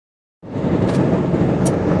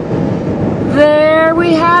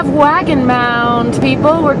have Wagon Mound,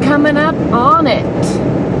 people. We're coming up on it.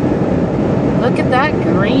 Look at that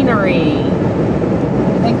greenery.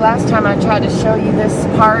 I think last time I tried to show you this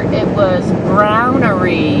part, it was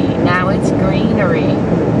brownery. Now it's greenery.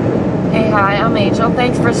 Hey, hi, I'm Angel.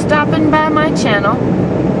 Thanks for stopping by my channel.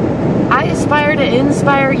 I aspire to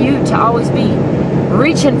inspire you to always be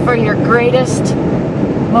reaching for your greatest,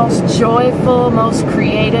 most joyful, most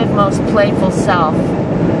creative, most playful self.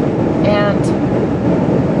 And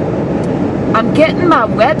I'm getting my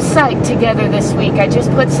website together this week. I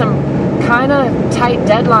just put some kind of tight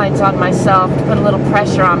deadlines on myself to put a little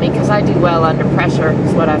pressure on me, because I do well under pressure,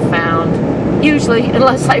 is what I've found. Usually,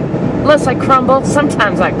 unless I crumble.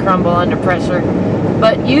 Sometimes I crumble under pressure,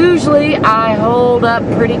 but usually I hold up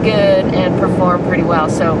pretty good and perform pretty well.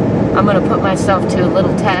 So I'm going to put myself to a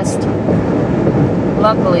little test.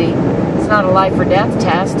 Luckily, it's not a life or death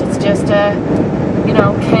test. It's just a, you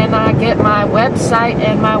know, can I get my website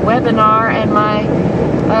and my webinar and my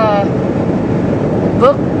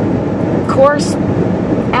book course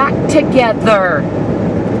act together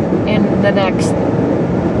in the next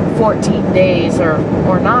 14 days or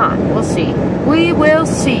not. We'll see. We will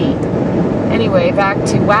see. Anyway, back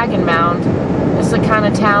to Wagon Mound. This is the kind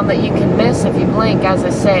of town that you can miss if you blink, as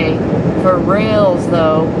I say. For reals,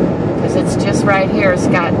 though, because it's just right here. It's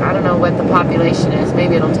got, I don't know what the population is.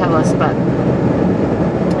 Maybe it'll tell us, but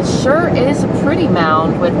it sure is a pretty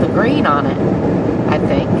mound with the green on it, I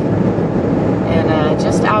think. And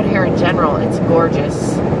just out here in general, it's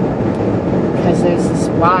gorgeous, because there's this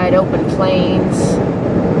wide open plains.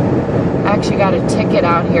 I actually got a ticket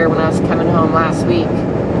out here when I was coming home last week,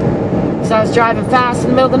 because I was driving fast in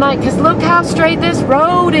the middle of the night, because look how straight this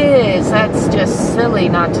road is. That's just silly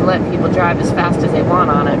not to let people drive as fast as they want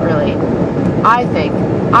on it, really. I think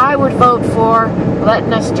I would vote for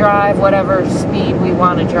letting us drive whatever speed we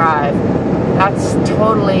want to drive. That's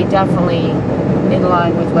totally, definitely in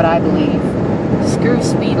line with what I believe. Screw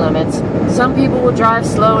speed limits. Some people will drive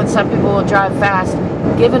slow and some people will drive fast.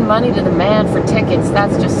 Giving money to the man for tickets,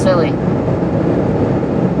 that's just silly.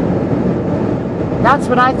 That's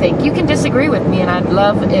what I think. You can disagree with me, and I'd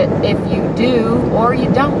love it if you do or you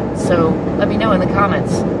don't. So let me know in the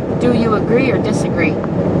comments. Do you agree or disagree?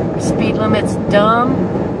 Are speed limits dumb,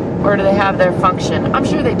 or do they have their function? I'm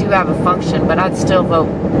sure they do have a function, but I'd still vote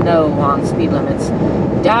no on speed limits.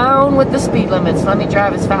 Down with the speed limits. Let me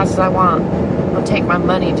drive as fast as I want. I'll take my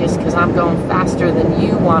money just because I'm going faster than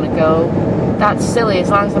you want to go. That's silly, as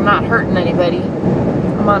long as I'm not hurting anybody.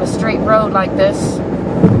 I'm on a straight road like this.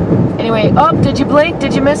 Anyway, oh, did you blink?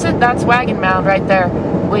 Did you miss it? That's Wagon Mound right there.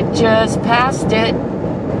 We just passed it.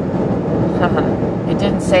 It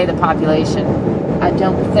didn't say the population. I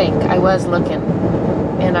don't think. I was looking,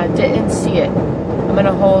 and I didn't see it. I'm going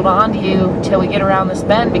to hold on to you till we get around this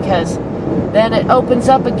bend, because then it opens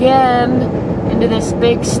up again into this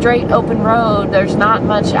big straight open road. There's not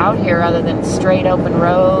much out here other than straight open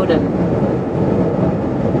road, and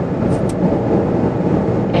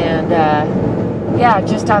yeah,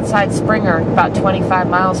 just outside Springer, about 25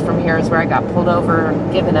 miles from here is where I got pulled over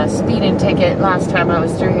and given a speeding ticket last time I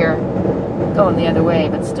was through here. Going the other way,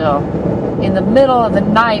 but still. In the middle of the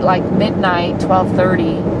night, like midnight,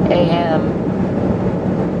 12:30 a.m.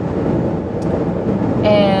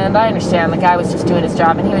 And I understand the guy was just doing his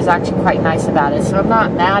job, and he was actually quite nice about it, so I'm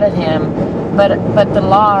not mad at him, but the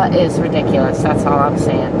law is ridiculous. That's all I'm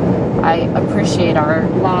saying. I appreciate our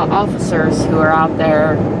law officers who are out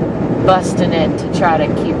there busting it to try to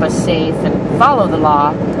keep us safe and follow the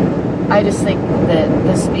law. I just think that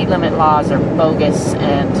the speed limit laws are bogus,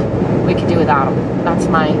 and we could do without them.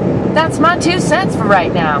 That's my 2 cents for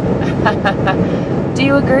right now. Do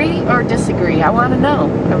you agree or disagree? I want to know.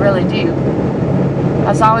 I really do.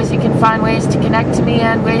 As always, you can find ways to connect to me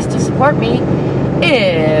and ways to support me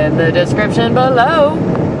in the description below.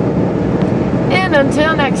 And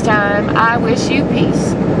until next time, I wish you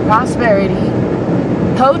peace, prosperity,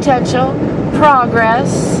 potential,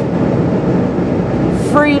 progress,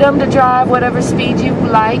 freedom to drive whatever speed you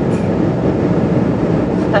like.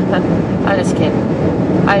 I'm just kidding.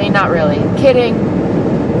 I mean, not really. Kidding.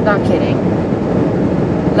 Not kidding.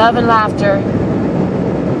 Love and laughter.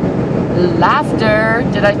 Laughter.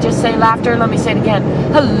 Did I just say laughter? Let me say it again.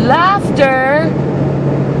 Laughter.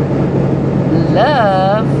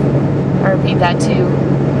 Love. I repeat that too.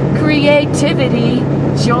 Creativity.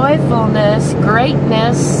 Joyfulness.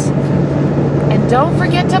 Greatness. And don't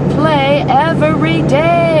forget to play every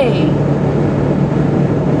day.